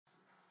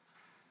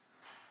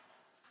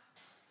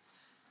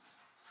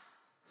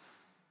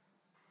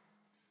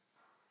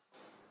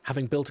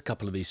Having built a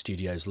couple of these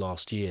studios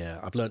last year,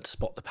 I've learned to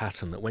spot the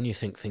pattern that when you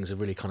think things are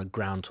really kind of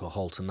ground to a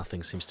halt and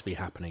nothing seems to be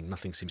happening,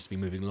 nothing seems to be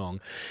moving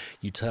along,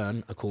 you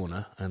turn a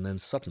corner and then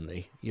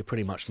suddenly you're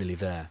pretty much nearly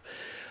there.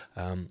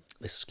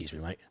 Excuse me,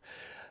 mate.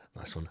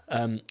 Nice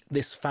one.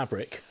 This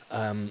fabric,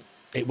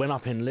 it went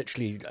up in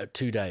literally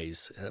 2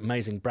 days.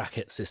 Amazing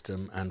bracket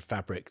system and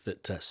fabric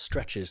that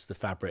stretches the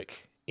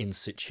fabric in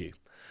situ,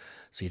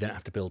 so you don't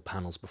have to build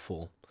panels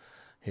before.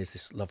 Here's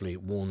this lovely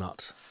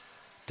walnut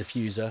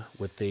diffuser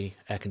with the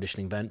air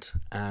conditioning vent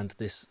and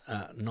this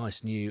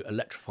nice new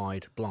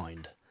electrified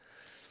blind.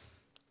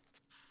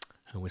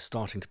 And we're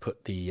starting to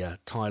put the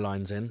tie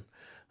lines in.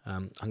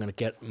 I'm going to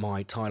get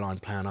my tie line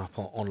plan up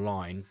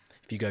online.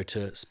 If you go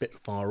to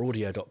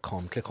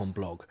spitfireaudio.com, click on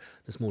blog,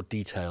 there's more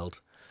detailed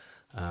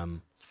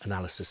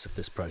analysis of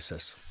this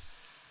process.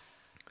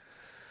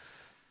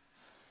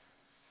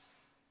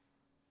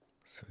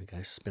 So we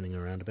go spinning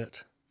around a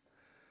bit.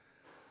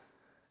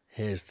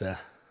 Here's the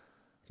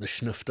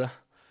schnufter.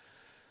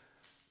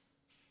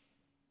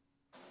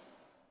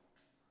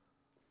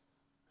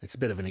 It's a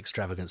bit of an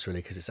extravagance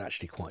really because it's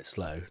actually quite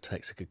slow. It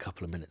takes a good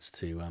couple of minutes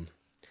to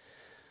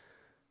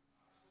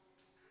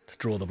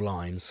draw the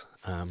blinds.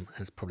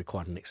 It's probably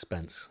quite an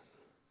expense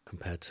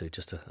compared to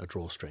just a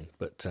drawstring,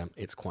 but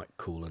it's quite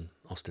cool and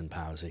Austin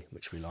Powersy,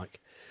 which we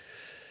like.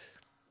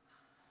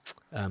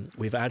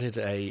 We've added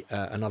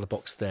another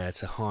box there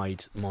to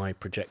hide my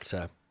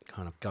projector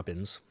kind of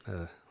gubbins.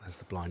 There's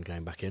the blind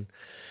going back in.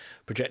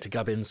 Projector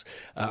gubbins.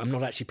 I'm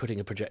not actually putting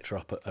a projector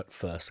up at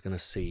first. Going to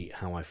see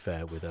how I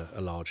fare with a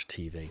large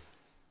TV,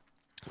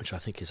 which I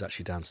think is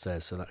actually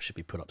downstairs, so that should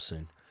be put up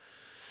soon.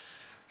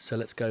 So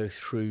let's go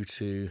through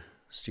to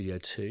Studio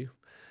 2.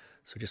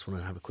 So we just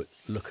want to have a quick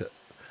look at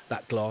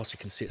that glass. You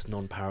can see it's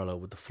non-parallel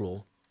with the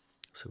floor,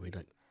 so we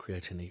don't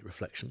create any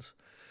reflections.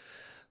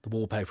 The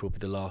wallpaper will be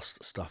the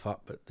last stuff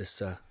up, but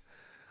this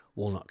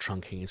walnut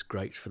trunking is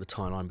great for the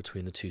tie line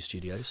between the two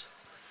studios.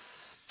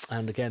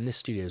 And again, this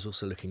studio is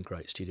also looking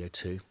great, Studio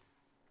 2.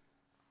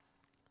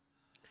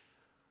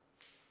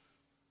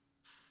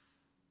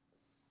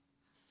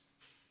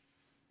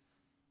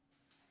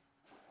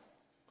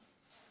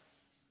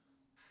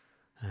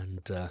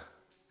 And the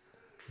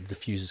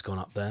diffuser's gone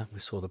up there. We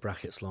saw the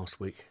brackets last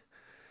week.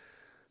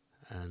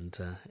 And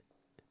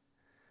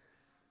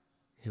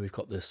here we've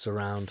got the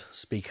surround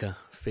speaker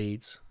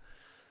feeds.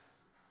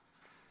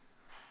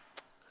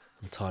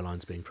 And the tie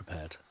line's being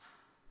prepared.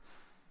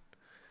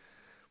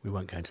 We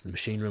won't go into the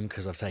machine room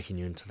because I've taken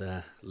you into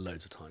there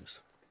loads of times.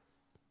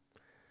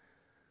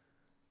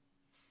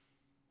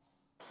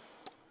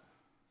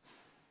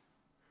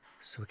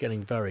 So we're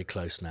getting very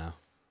close now.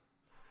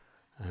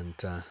 And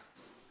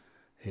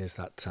here's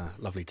that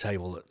lovely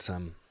table that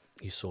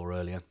you saw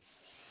earlier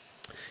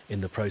in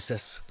the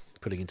process,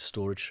 putting into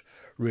storage.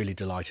 Really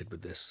delighted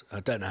with this. I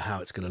don't know how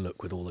it's going to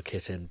look with all the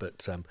kit in,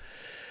 but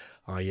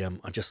I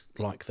just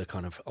like the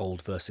kind of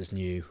old versus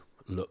new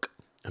look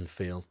and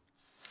feel.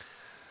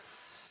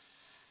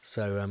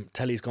 So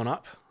telly's gone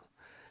up.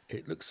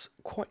 It looks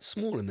quite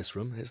small in this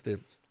room. Here's the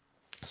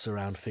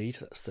surround feed.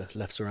 That's the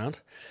left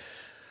surround.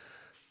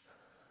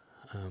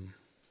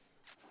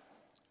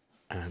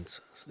 And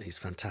these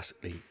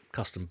fantastically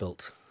custom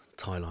built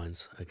tie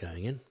lines are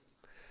going in.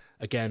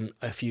 Again,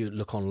 if you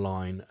look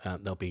online,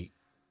 there'll be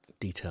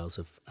details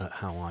of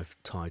how I've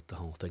tied the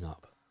whole thing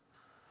up.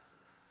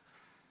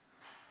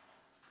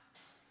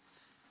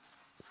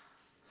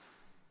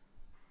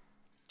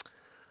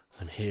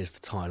 And here's the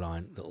tie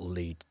line that will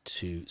lead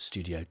to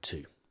Studio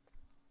 2.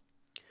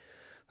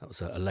 That was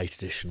a late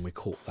edition. We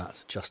caught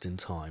that just in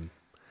time.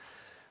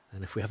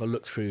 And if we have a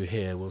look through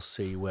here, we'll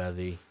see where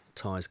the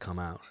ties come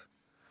out.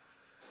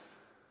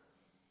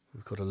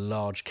 We've got a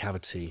large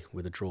cavity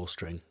with a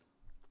drawstring.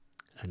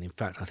 And in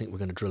fact, I think we're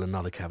going to drill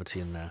another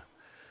cavity in there.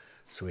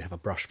 So we have a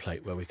brush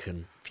plate where we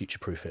can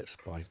future-proof it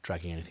by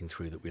dragging anything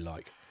through that we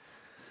like.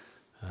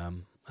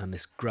 And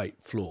this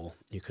great floor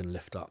you can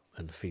lift up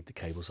and feed the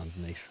cables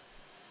underneath.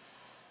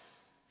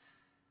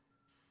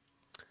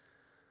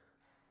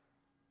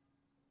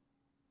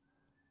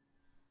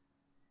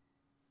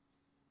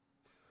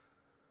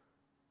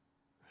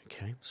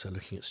 Okay, so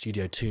looking at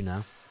Studio 2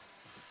 now.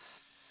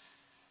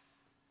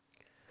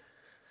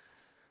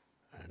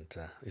 And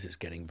this is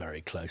getting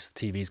very close.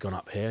 The TV's gone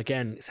up here.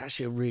 Again, it's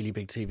actually a really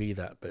big TV,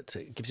 but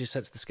it gives you a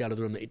sense of the scale of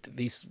the room.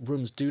 These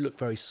rooms do look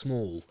very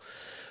small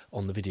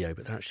on the video,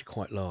 but they're actually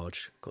quite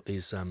large. Got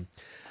these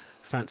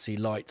fancy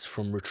lights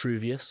from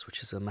Retruvius,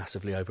 which is a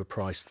massively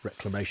overpriced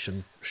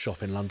reclamation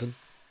shop in London.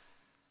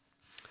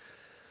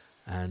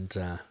 And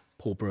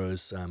Paul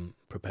Brewer's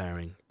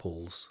preparing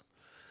Paul's,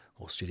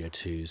 or Studio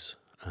 2's,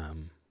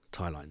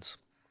 tie lines.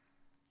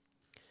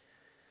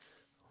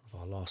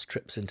 One of our last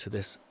trips into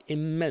this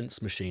immense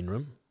machine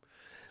room.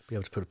 Be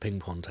able to put a ping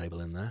pong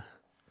table in there.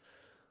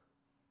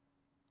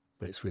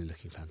 But it's really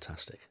looking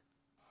fantastic.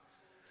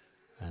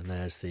 And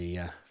there's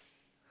the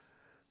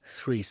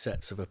 3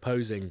 sets of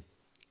opposing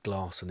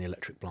glass, and the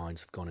electric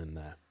blinds have gone in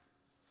there.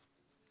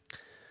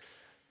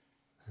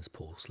 There's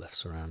Paul's left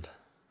surround.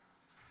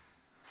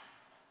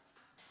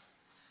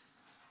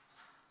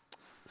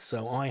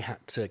 So I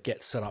had to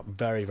get set up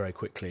very, very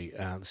quickly.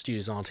 The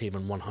studios aren't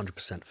even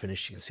 100%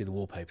 finished. You can see the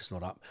wallpaper's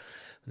not up.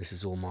 This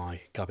is all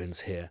my gubbins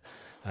here.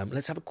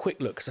 Let's have a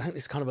quick look, because I think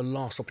this is kind of a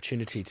last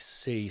opportunity to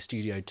see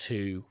Studio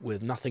 2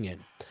 with nothing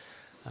in.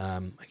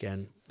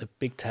 Again, the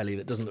big telly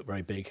that doesn't look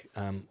very big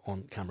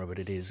on camera, but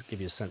it is, give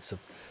you a sense of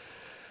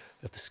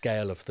the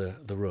scale of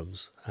the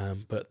rooms.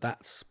 But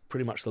that's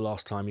pretty much the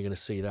last time you're going to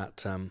see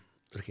that.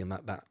 Looking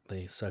at that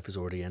the sofa's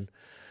already in.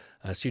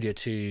 Studio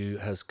 2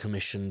 has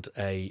commissioned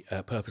a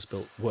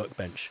purpose-built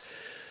workbench,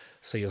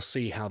 so you'll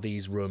see how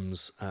these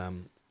rooms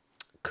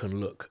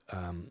can look,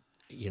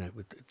 you know,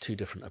 with two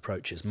different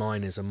approaches.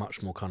 Mine is a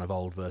much more kind of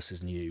old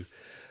versus new.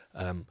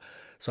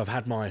 So I've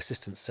had my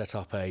assistants set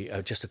up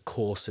just a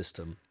core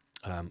system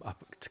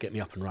to get me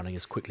up and running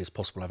as quickly as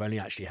possible. I've only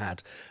actually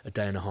had a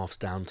day and a half's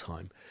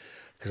downtime,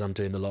 because I'm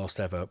doing the last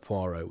ever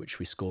Poirot, which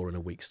we score in a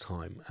week's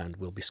time, and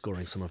we'll be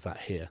scoring some of that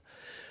here.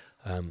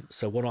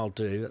 So what I'll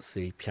do, it's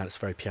a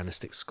very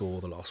pianistic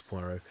score, the last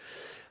Poirot.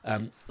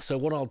 So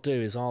what I'll do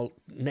is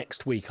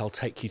next week I'll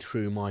take you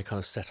through my kind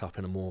of setup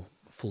in a more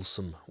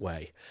fulsome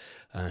way.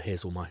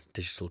 Here's all my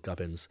digital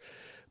gubbins,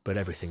 but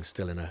everything's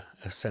still in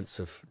a sense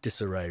of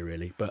disarray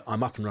really. But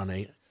I'm up and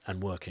running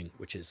and working,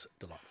 which is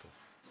delightful.